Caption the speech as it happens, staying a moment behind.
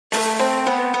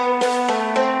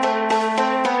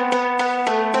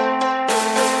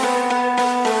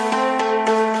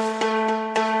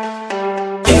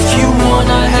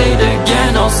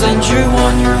send you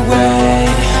on your way.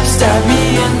 Stab me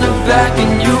in the back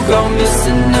and you go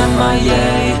missing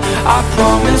M.I.A. I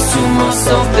promise to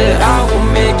myself that I will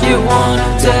make it one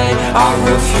day. I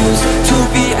refuse to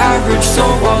be average, so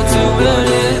I'll do what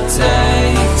it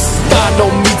takes. By no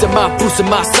means am I boosting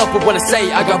myself, but when I say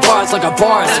I got bars, I got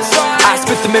bars. I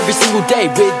spit them every single day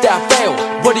without fail.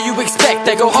 What do you expect?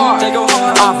 They go hard.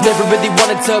 I've never really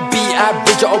wanted to be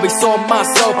average. I always saw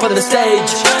myself on the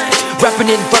stage, rapping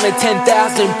in front of 10,000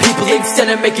 people instead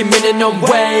of making minimum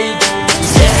wage.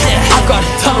 I've got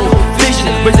tunnel vision,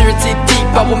 when lyrics hit deep,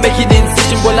 I will make an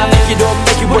incision. Will I make it or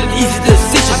make it? What an easy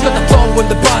decision. I got the flow and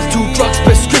the bars, 2 drugs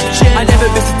prescription. I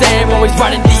never miss a day, I'm always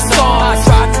writing these songs.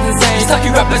 These sucky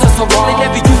rappers are so wrong, they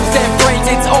never use their brains,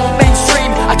 it's all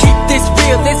mainstream. I keep this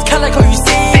real, it's Calico, you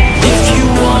see. If you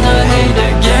wanna hate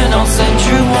again, I'll send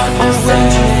you on your way.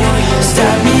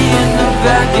 Stab me in the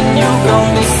back and you'll go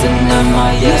missing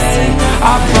M.I.A.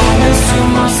 I promise to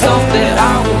myself that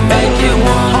I will make it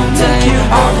one day.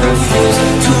 I refuse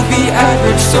to be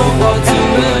average, so I'll do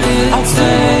what it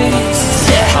takes.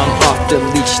 I'm off the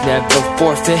leash, never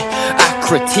forfeit. I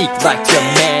critique like a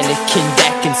mannequin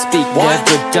that can speak.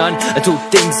 Never done until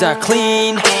things are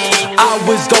clean. I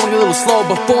was going a little slow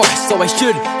before, so I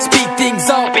should speed things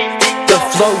up. The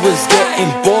flow was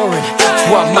getting boring,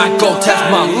 so I might go test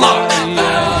my luck.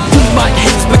 You might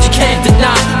hate, but you can't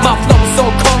deny my flow is so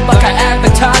cold like I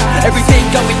advertise. Everything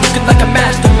got me looking like a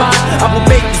mastermind. I will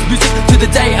make this music to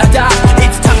the day I die.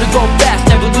 It's